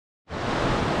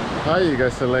Hi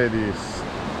guys and ladies,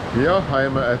 here I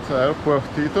am at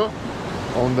Puertito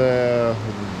on the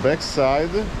back side.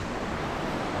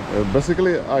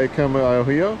 Basically I came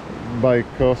here by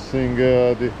crossing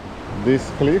this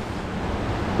cliff.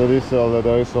 There is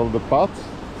all the path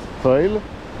trail,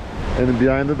 and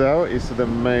behind there is the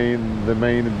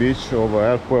main beach of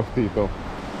El Puertito.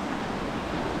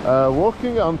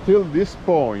 Walking until this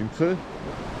point,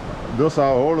 those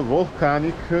are all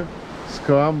volcanic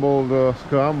scrambled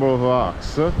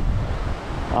rocks.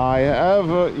 I have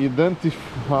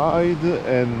identified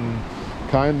a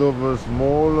kind of a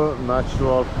small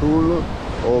natural pool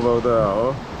over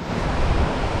there.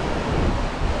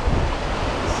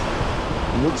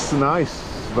 Looks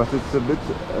nice, but it's a bit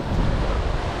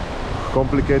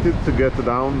complicated to get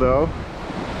down there.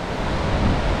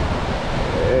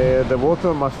 The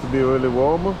water must be really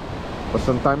warm, but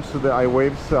sometimes the eye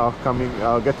waves are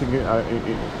getting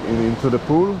into the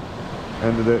pool,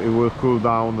 and it will cool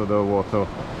down the water.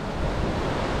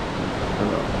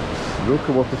 Look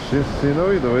what the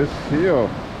scenery there is here.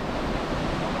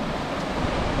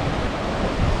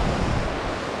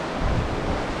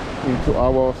 In 2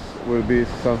 hours will be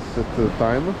sunset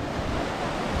time.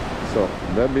 So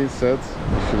that being said,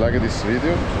 if you like this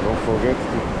video, don't forget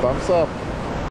to thumbs up.